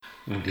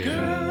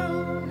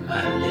Girl,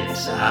 my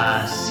lips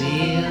are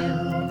sealed.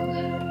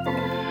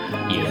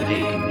 You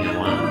make me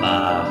want to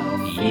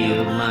barf.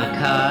 Yield my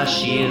car,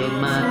 shield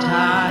my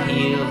tie,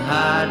 heel,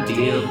 high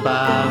deal,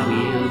 bar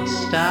wheel,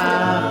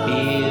 stop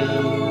you.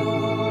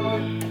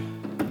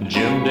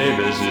 Jim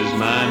Davis is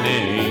my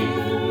name.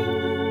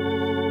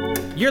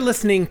 You're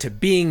listening to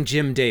Being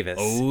Jim Davis,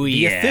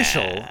 the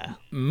official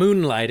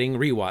Moonlighting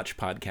Rewatch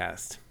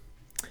podcast.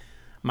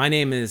 My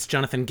name is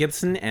Jonathan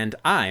Gibson, and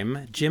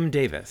I'm Jim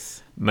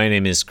Davis. My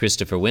name is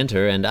Christopher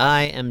Winter, and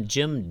I am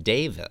Jim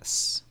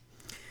Davis.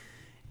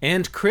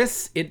 And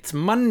Chris, it's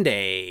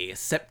Monday,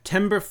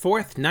 September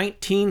 4th,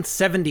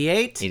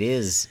 1978. It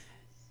is.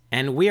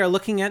 And we are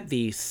looking at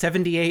the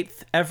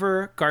 78th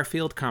ever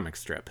Garfield comic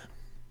strip.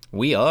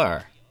 We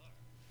are.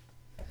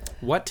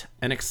 What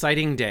an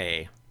exciting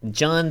day.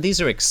 John, these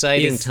are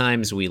exciting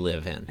times we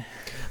live in.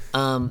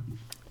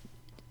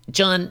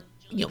 John,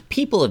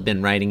 people have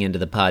been writing into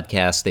the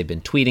podcast. They've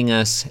been tweeting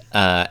us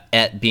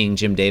at Being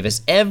Jim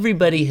Davis.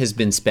 Everybody has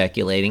been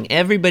speculating.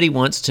 Everybody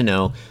wants to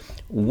know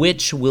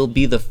which will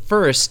be the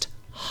first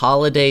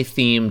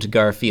holiday-themed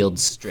Garfield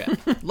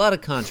strip. A lot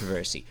of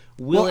controversy.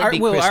 Will it be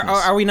Christmas?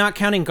 Are we not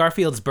counting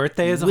Garfield's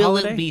birthday as a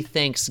holiday? Will it be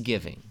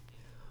Thanksgiving?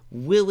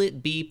 Will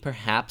it be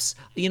perhaps,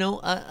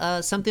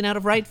 something out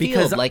of right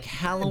field, like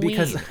Halloween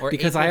because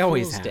April I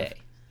always Fool's have. Day?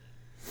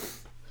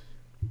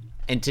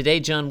 And today,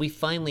 John, we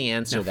finally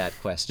answer that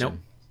question. Nope.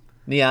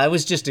 Yeah, I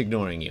was just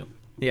ignoring you.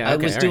 Yeah, I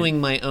okay, was all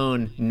doing my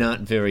own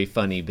not very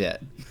funny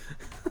bit.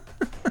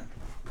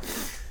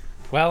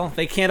 Well,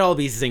 they can't all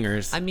be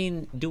zingers. I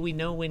mean, do we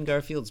know when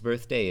Garfield's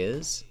birthday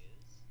is?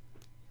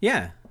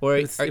 Yeah. Or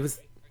it was.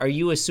 are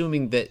you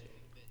assuming that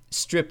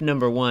strip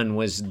number 1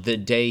 was the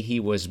day he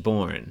was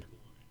born?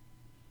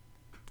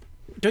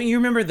 Don't you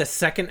remember the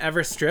second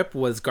ever strip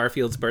was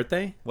Garfield's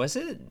birthday? Was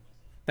it?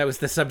 That was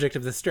the subject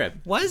of the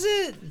strip. Was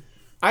it?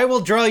 I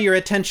will draw your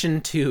attention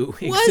to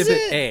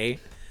Exhibit A,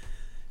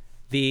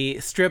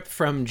 the strip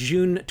from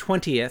June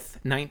 20th,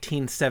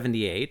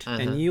 1978,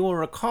 and you will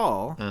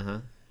recall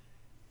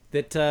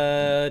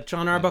that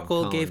John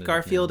Arbuckle gave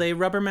Garfield a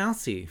rubber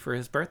mousey for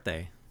his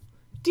birthday.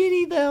 Did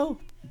he though?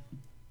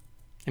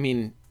 I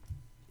mean,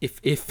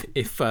 if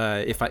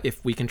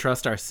we can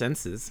trust our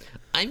senses.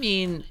 I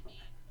mean,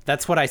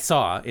 that's what I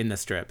saw in the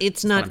strip.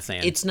 It's what not. I'm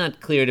saying. It's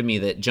not clear to me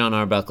that John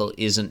Arbuckle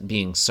isn't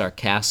being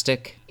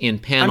sarcastic in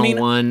panel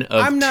 1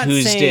 of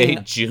Tuesday,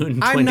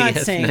 June 20th, I'm not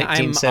saying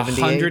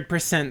 1978. I'm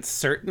 100%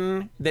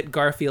 certain that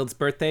Garfield's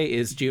birthday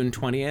is June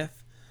 20th,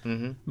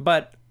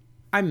 but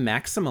I'm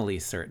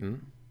maximally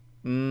certain.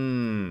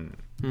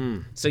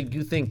 So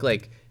you think,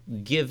 like,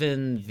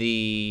 given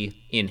the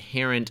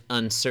inherent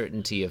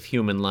uncertainty of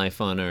human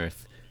life on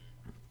Earth,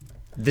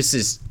 this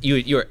is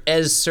you're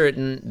as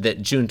certain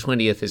that June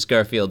 20th is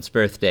Garfield's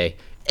birthday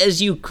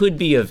as you could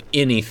be of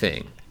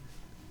anything.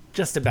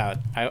 Just about,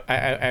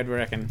 I'd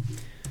reckon.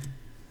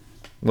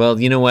 Well,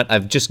 you know what?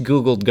 I've just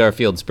Googled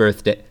Garfield's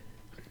birthday.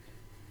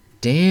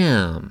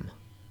 Damn.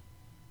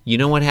 You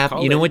know what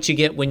happened? You know what you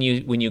get when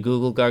you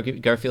Google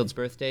Garfield's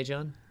birthday,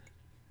 John?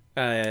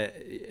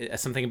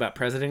 Something about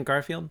President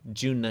Garfield?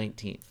 June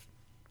 19th.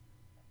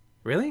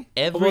 Really?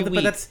 Every week.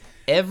 But that's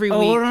every week.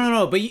 Oh,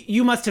 no. But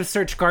you must have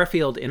searched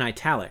Garfield in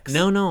italics.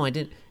 No, I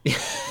didn't. Because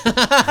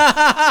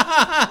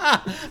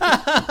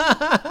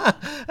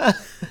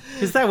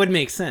that would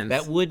make sense.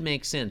 That would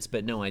make sense,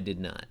 but no, I did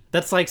not.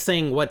 That's like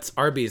saying, what's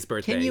Arby's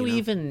birthday? Can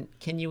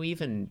you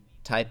even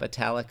type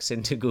italics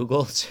into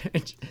Google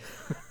search?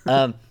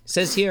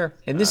 Says here,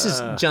 and this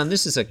is John.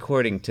 This is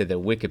according to the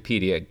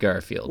Wikipedia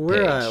Garfield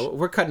page.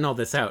 We're cutting all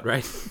this out,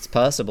 right? It's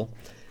possible.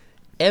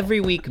 Every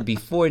week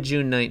before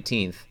June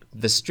 19th,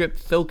 the strip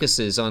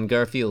focuses on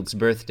Garfield's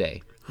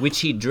birthday,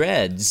 which he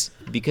dreads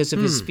because of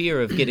his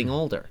fear of getting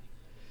older.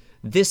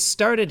 This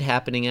started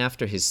happening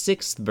after his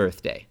 6th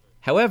birthday.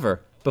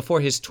 However, before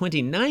his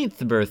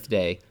 29th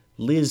birthday,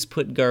 Liz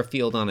put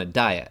Garfield on a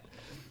diet.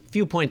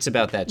 Few points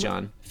about that,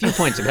 John. Few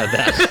points about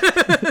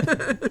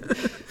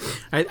that.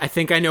 I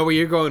think I know where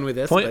you're going with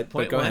this, but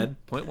go ahead.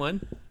 Point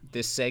 1,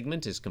 this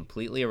segment is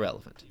completely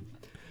irrelevant.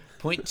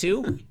 Point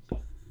 2,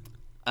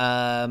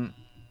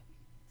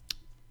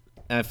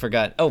 I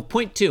forgot. Oh,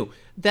 point 2,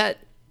 that,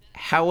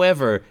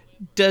 however,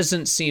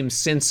 doesn't seem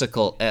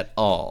sensical at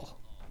all.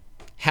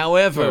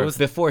 However,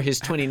 before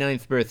his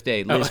 29th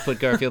birthday, Liz put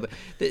Garfield...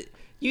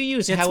 You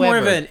use it's however...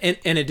 It's more of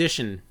an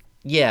addition.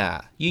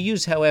 Yeah, you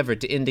use however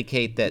to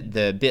indicate that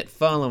the bit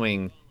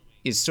following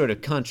is sort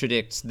of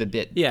contradicts the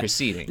bit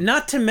preceding.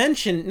 Not to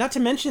mention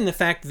the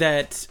fact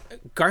that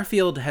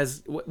Garfield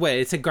has...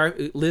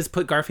 Liz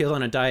put Garfield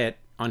on a diet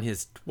on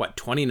his,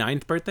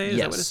 29th birthday? Is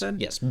that what it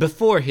said? Yes,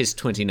 before his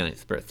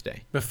 29th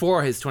birthday.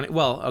 Before his 20...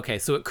 Well, okay,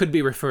 so it could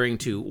be referring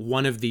to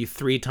one of the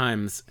 3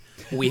 times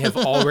we have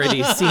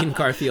already seen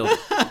Garfield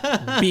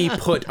be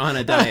put on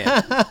a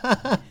diet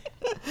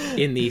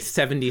in the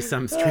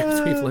 70-some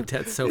strips we've looked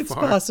at so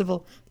far.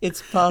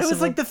 It's possible. It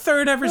was like the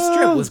 3rd ever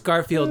strip was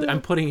Garfield,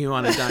 I'm putting you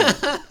on a diet.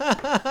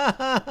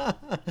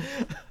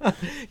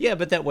 Yeah,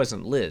 but that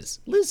wasn't Liz.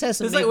 Liz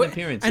hasn't made an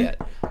appearance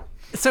yet.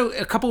 So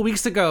a couple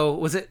weeks ago,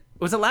 was it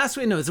Was it last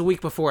week? No, it was a week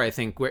before, I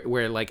think,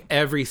 where like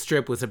every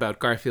strip was about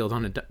Garfield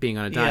being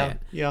on a diet.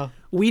 Yeah.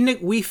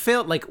 We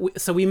felt like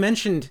so we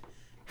mentioned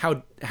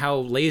how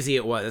lazy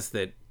it was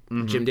that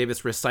Jim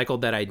Davis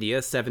recycled that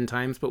idea 7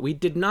 times, but we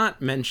did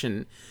not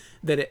mention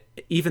that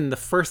even the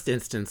first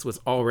instance was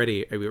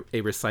already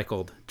a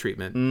recycled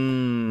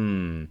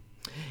treatment.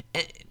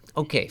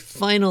 Okay,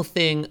 final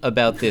thing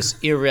about this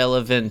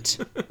irrelevant.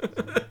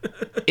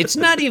 It's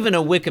not even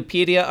a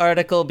Wikipedia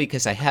article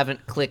because I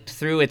haven't clicked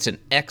through. It's an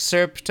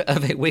excerpt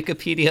of a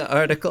Wikipedia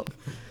article.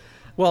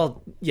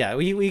 Well, yeah,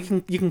 you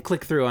can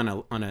click through on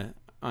a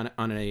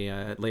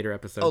later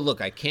episode. Oh, look,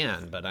 I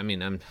can, but I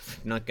mean, I'm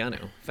not gonna.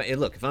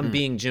 If I'm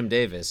being Jim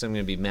Davis, I'm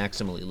gonna be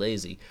maximally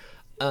lazy.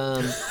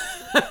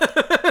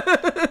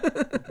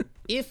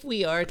 If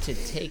we are to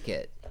take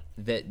it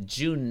that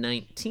June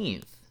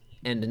 19th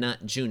and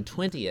not June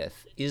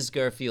 20th is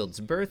Garfield's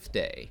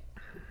birthday,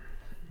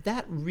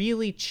 that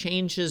really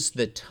changes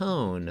the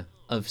tone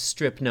of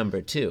strip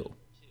number 2.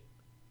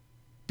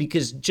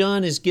 Because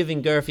John is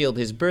giving Garfield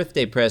his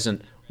birthday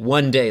present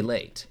 1 day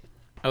late.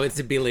 Oh, it's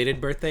a belated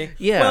birthday?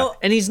 Yeah, Well,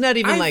 and he's not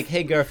even like,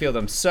 hey, Garfield,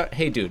 I'm sorry.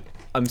 Hey, dude,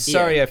 I'm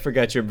sorry I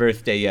forgot your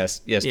birthday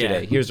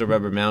yesterday. Yeah. Here's a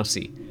rubber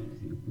mousey.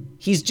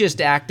 He's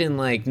just acting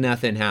like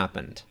nothing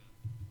happened.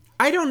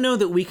 I don't know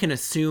that we can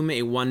assume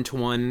a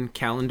one-to-one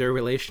calendar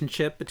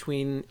relationship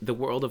between the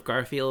world of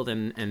Garfield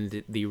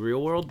and the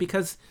real world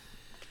because,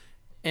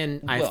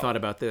 and I've thought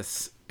about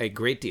this a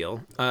great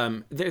deal.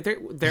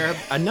 There are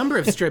a number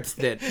of strips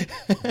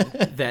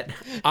that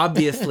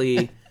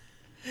obviously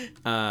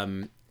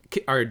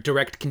are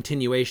direct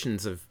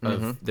continuations of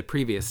the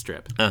previous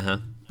strip.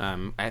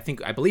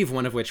 I believe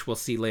one of which we'll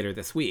see later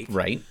this week.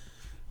 Right.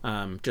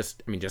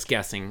 Just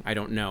guessing. I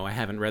don't know. I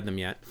haven't read them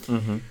yet.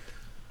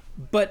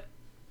 But.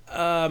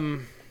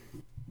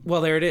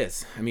 Well, there it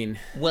is.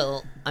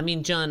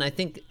 John, I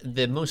think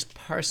the most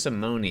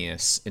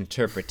parsimonious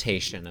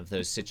interpretation of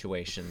those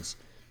situations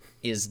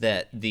is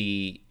that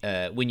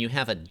when you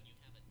have a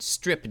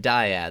strip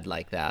dyad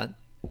like that,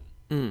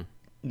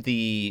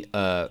 the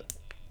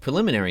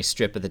preliminary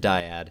strip of the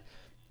dyad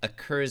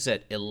occurs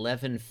at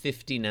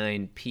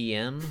 11:59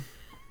 p.m.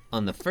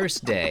 on the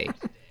first day,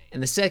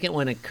 and the second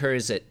one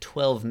occurs at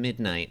 12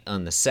 midnight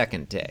on the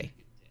second day.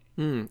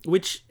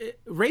 Which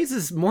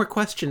raises more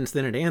questions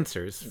than it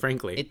answers,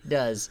 frankly. It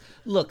does.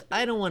 Look,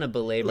 I don't want to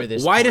belabor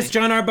this. Why point. does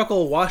John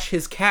Arbuckle wash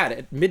his cat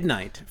at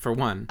midnight, for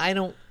one? I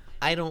don't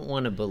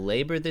want to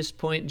belabor this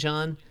point,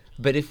 John.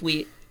 But if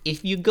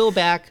you go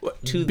back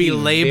to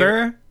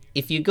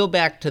if you go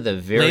back to the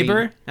very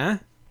labor, huh?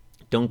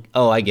 Don't.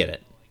 Oh, I get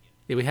it.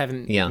 Yeah, we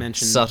haven't mentioned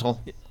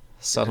subtle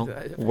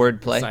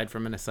wordplay. Aside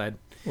from an aside.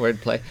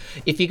 Wordplay.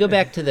 If you go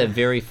back to the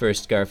very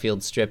first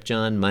Garfield strip,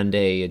 John,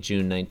 Monday,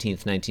 June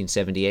 19th,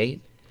 1978,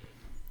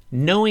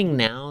 knowing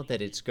now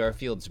that it's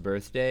Garfield's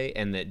birthday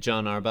and that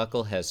John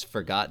Arbuckle has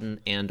forgotten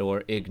and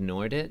or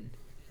ignored it,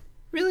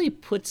 really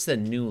puts a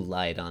new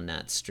light on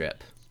that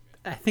strip.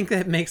 I think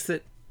that makes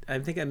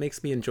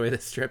me enjoy the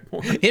strip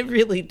more. It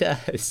really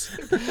does.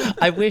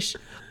 I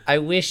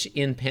wish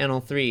in panel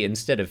 3,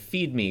 instead of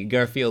feed me,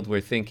 Garfield were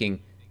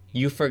thinking,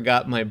 you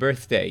forgot my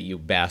birthday, you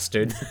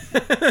bastard.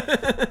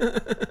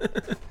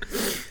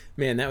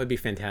 Man, that would be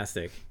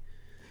fantastic.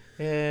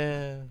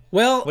 Yeah.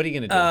 Well, what are you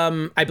going to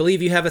do? I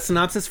believe you have a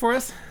synopsis for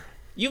us?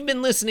 You've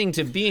been listening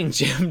to Being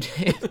Jim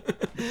Davis.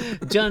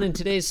 John, in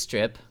today's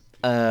strip,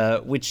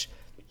 which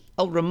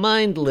I'll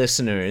remind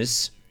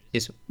listeners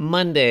is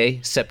Monday,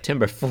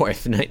 September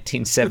 4th,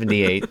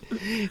 1978.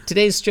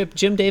 Today's strip,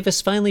 Jim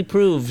Davis finally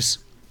proves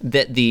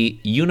that the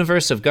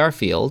universe of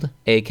Garfield,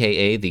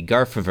 a.k.a. the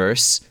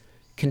Garfiverse,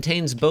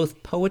 contains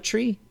both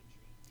poetry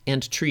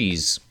and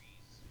trees.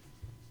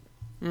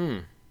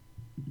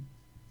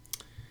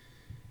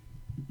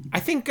 I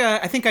think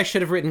I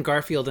should have written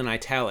Garfield in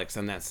italics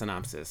on that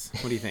synopsis.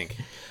 What do you think?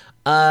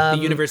 The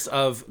universe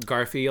of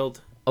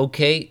Garfield?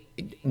 Okay.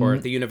 Or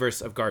the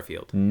universe of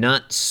Garfield?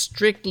 Not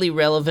strictly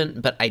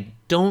relevant, but I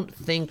don't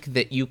think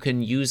that you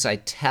can use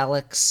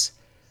italics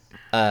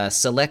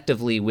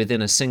selectively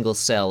within a single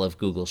cell of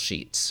Google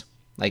Sheets.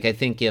 Like, I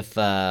think if...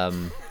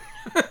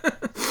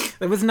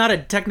 It was not a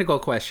technical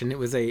question. It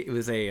was a.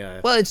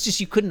 Well, it's just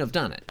you couldn't have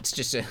done it. It's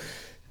just a.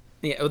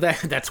 Yeah, well,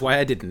 that's why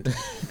I didn't.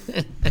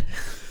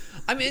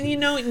 I mean,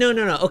 no.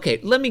 Okay,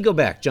 let me go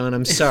back, John.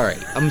 I'm sorry.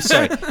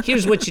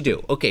 Here's what you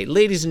do. Okay,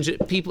 ladies and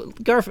people,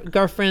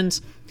 Gar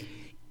friends.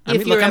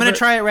 I'm going to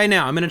try it right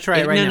now. No.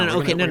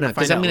 Okay, no.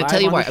 Because I'm going to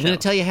tell you why. I'm going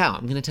to tell you how.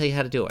 I'm going to tell you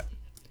how to do it.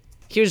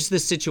 Here's the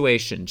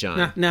situation,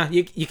 John. No,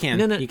 you can't.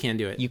 No, you can't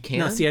do it. You can't?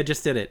 No, see, I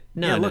just did it.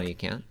 No, you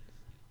can't.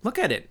 Look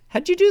at it.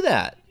 How'd you do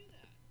that?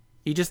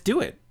 You just do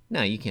it.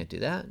 No, you can't do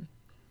that.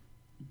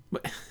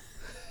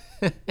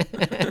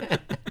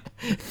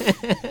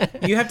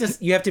 You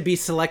have to be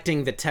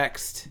selecting the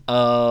text.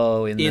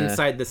 Oh,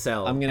 inside the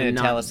cell. I'm going to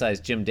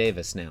italicize Jim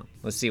Davis now.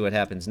 Let's see what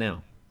happens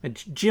now.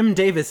 Jim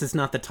Davis is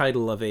not the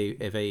title of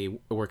a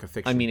work of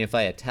fiction. I mean, if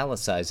I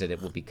italicize it,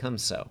 it will become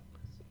so.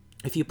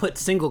 If you put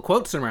single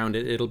quotes around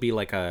it, it'll be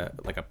like a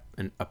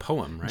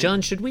poem, right?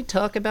 John, should we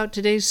talk about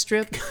today's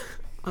strip?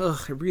 Ugh,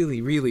 I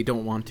really, really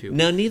don't want to.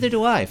 No, neither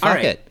do I. Fuck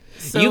right. it.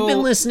 So- You've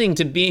been listening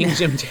to Being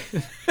Jim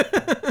Davis.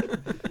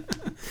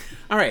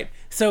 All right.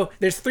 So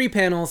there's 3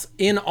 panels.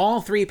 In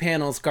all 3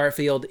 panels,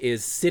 Garfield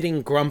is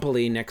sitting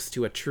grumpily next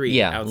to a tree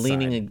Yeah,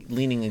 outside.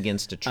 leaning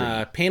against a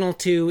tree. Panel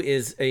 2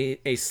 is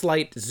a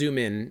slight zoom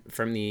in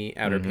from the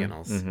outer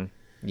panels.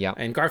 Yeah.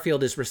 And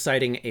Garfield is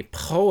reciting a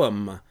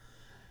poem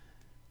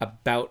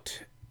about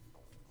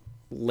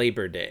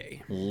Labor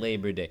Day.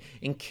 Labor Day.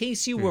 In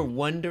case you were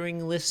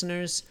wondering,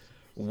 listeners,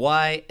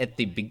 why at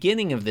the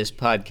beginning of this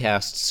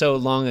podcast so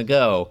long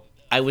ago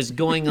I was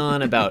going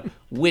on about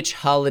which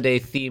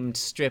holiday-themed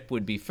strip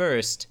would be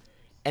first,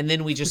 and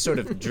then we just sort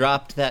of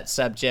dropped that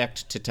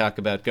subject to talk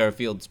about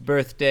Garfield's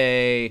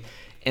birthday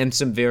and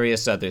some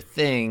various other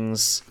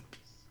things.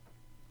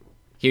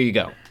 Here you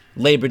go.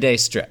 Labor Day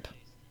strip.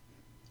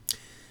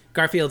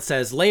 Garfield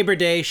says, Labor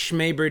Day,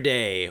 Schmabor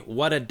Day,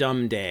 what a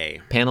dumb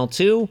day. Panel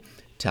 2,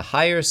 to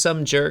hire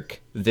some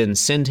jerk, then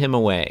send him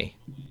away.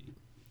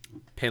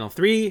 Panel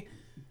 3,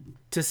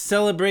 to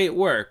celebrate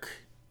work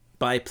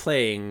by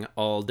playing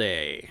all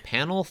day.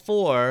 Panel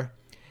 4,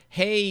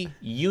 hey,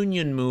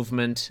 union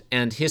movement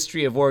and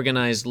history of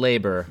organized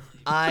labor.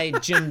 I,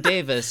 Jim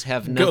Davis,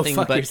 have nothing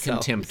fuck but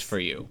yourselves. contempt for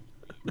you.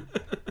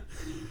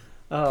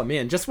 Oh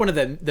man, just one of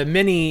the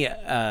many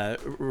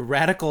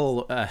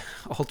radical,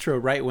 ultra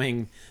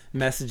right-wing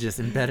messages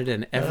embedded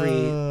in every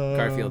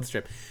Garfield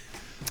strip.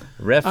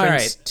 Reference All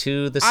right.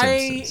 to The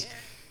Simpsons.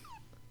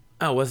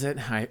 Oh, was it?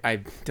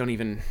 I don't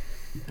even...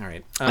 All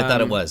right. I thought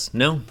it was.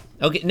 No?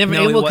 Okay, never No,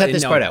 mind. We'll it cut wa-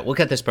 this no. part out. We'll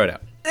cut this part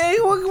out. Hey,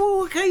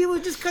 okay,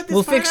 we'll just cut this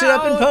We'll part fix it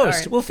up in out. post. All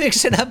right. We'll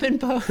fix it up in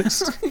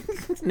post.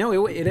 No,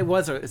 it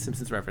was a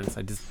Simpsons reference.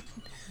 I just...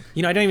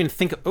 I don't even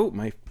think... Oh,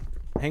 my...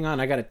 Hang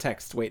on, I got a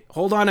text. Wait,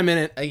 hold on a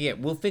minute. Yeah,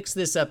 we'll fix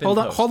this up in Hold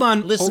on, post. hold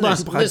on,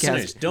 Listeners, podcast.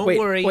 listeners, don't Wait,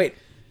 worry. Wait.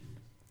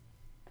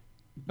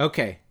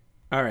 Okay.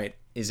 All right.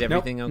 Is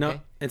everything Nope, okay?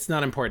 No, it's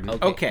not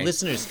important. Okay.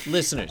 Listeners.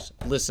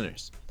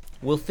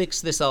 We'll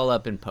fix this all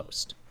up in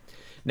post.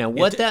 Now,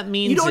 what that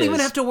means You don't is... even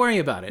have to worry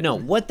about it. No,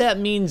 what that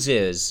means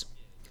is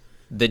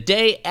the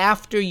day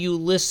after you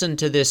listen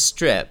to this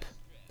strip,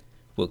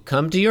 we'll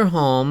come to your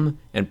home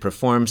and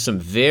perform some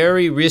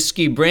very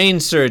risky brain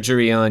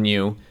surgery on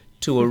you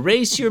to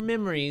erase your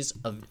memories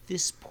of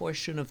this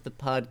portion of the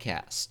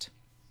podcast.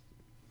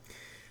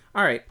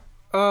 All right.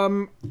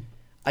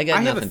 I got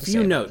I have nothing a to say few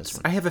about notes. this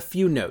one. I have a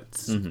few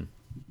notes.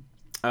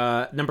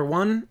 Number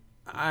 1,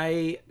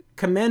 I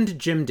commend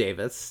Jim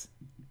Davis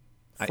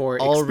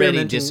for I already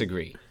experimenting-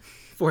 disagree.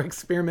 for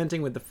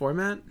experimenting with the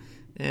format.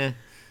 Eh.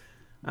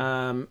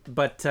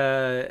 But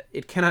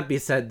it cannot be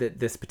said that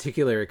this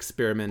particular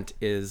experiment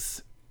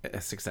is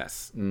a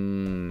success.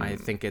 I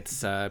think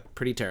it's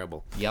pretty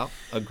terrible. Yeah,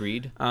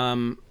 agreed.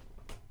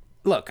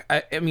 Look,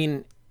 I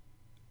mean,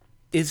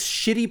 is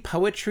shitty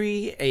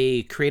poetry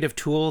a creative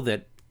tool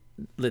that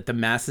the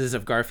masses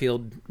of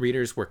Garfield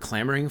readers were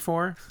clamoring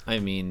for? I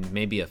mean,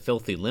 maybe a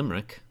filthy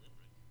limerick.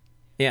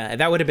 Yeah,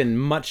 that would have been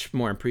much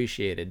more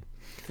appreciated.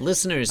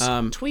 Listeners,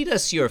 tweet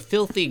us your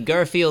filthy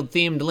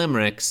Garfield-themed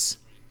limericks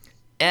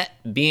at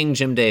Being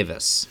Jim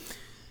Davis.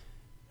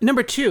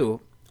 Number 2,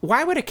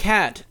 why would a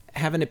cat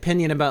have an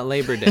opinion about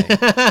Labor Day?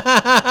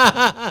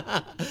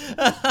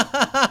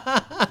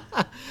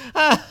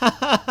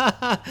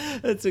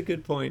 That's a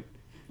good point.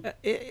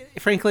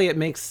 Frankly, it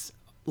makes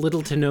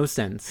little to no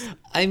sense.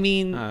 I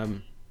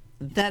mean,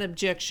 that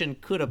objection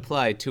could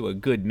apply to a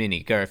good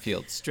mini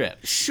Garfield strip.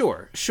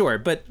 Sure,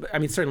 but I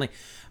mean, certainly.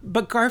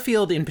 But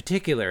Garfield in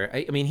particular,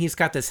 I mean, he's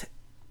got this...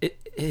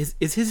 Is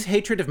his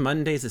hatred of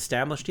Mondays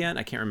established yet?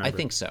 I can't remember. I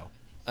think so.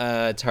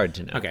 It's hard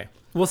to know. Okay,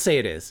 we'll say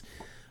it is.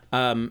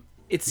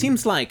 It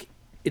seems like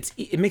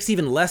it makes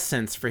even less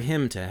sense for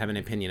him to have an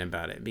opinion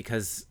about it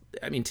because,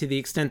 I mean, to the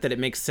extent that it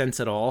makes sense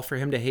at all for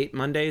him to hate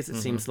Mondays, it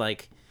seems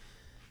like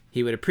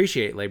he would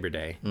appreciate Labor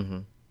Day.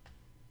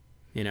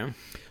 You know?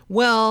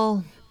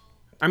 Well,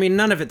 I mean,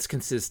 none of it's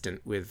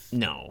consistent with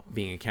no.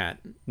 being a cat.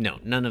 No,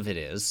 none of it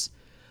is.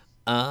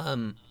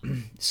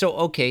 So,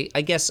 okay,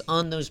 I guess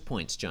on those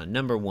points, John.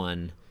 Number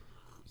 1,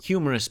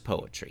 humorous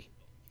poetry.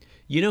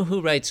 You know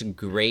who writes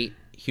great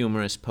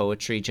humorous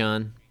poetry,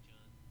 John?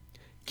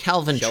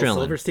 Calvin Shel Trillin.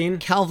 Silverstein?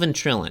 Calvin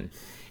Trillin.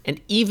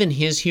 And even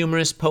his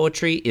humorous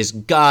poetry is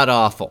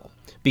god-awful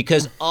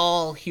because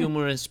all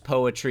humorous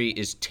poetry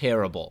is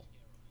terrible.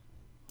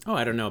 Oh,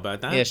 I don't know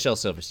about that. Yeah, Shel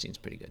Silverstein's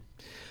pretty good.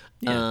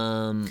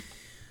 Yeah.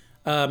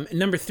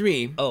 Number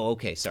 3, Oh,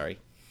 okay, sorry.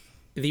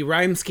 the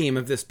rhyme scheme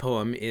of this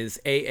poem is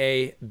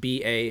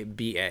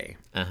AABABA.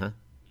 Uh-huh.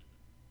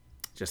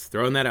 Just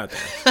throwing that out there.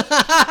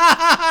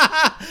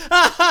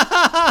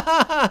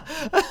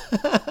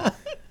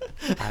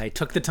 I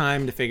took the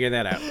time to figure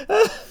that out.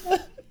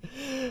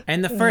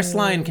 And the first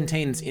line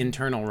contains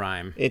internal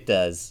rhyme. It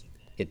does.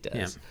 It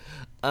does.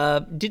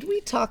 Did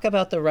we talk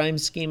about the rhyme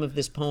scheme of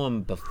this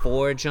poem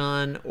before,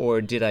 John,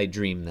 or did I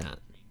dream that?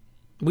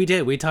 We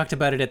did. We talked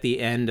about it at the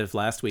end of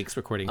last week's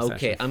recording session.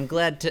 Okay, I'm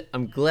glad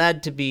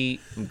to be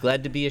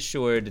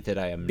assured that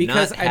I am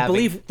Because I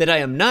believe that I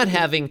am not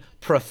having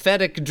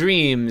prophetic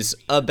dreams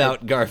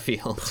about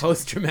Garfield.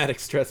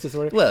 Post-traumatic stress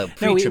disorder. Well,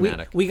 No,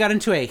 pre-traumatic. we got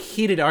into a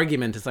heated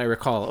argument, as I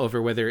recall,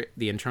 over whether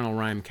the internal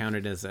rhyme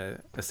counted as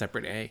a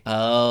separate A.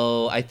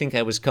 Oh, I think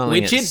I was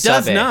calling Which it it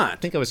does sub-A. not. I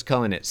think I was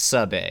calling it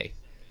sub-A.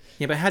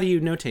 Yeah, but how do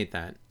you notate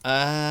that?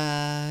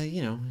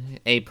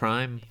 A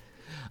prime.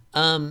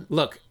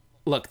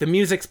 Look, the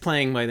music's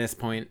playing by this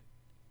point.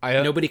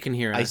 Nobody can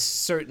hear us. I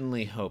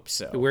certainly hope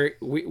so.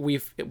 We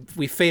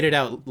faded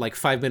out like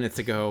 5 minutes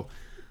ago.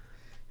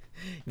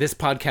 This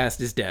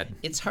podcast is dead.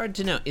 It's hard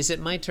to know. Is it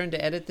my turn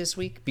to edit this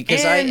week?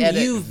 Because And I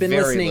edit you've been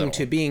very listening little.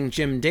 to Being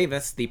Jim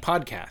Davis, the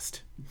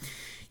podcast.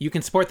 You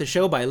can support the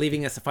show by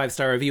leaving us a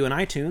 5-star review on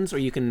iTunes, or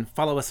you can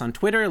follow us on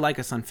Twitter, like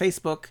us on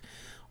Facebook,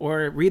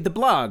 or read the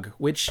blog,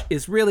 which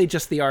is really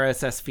just the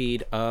RSS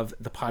feed of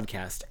the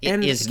podcast.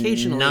 It is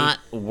occasionally, not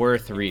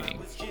worth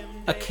reading.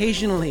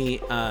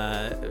 Occasionally,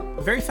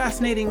 very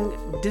fascinating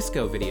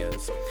disco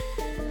videos.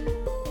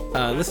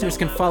 Listeners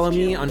can follow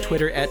me on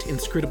Twitter at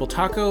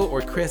InscrutableTaco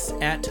or Chris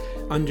at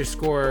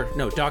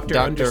Dr.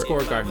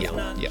 underscore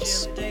Garfield.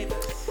 Yes.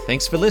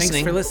 Thanks for listening.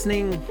 Thanks for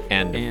listening.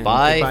 And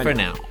bye goodbye for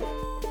now. now.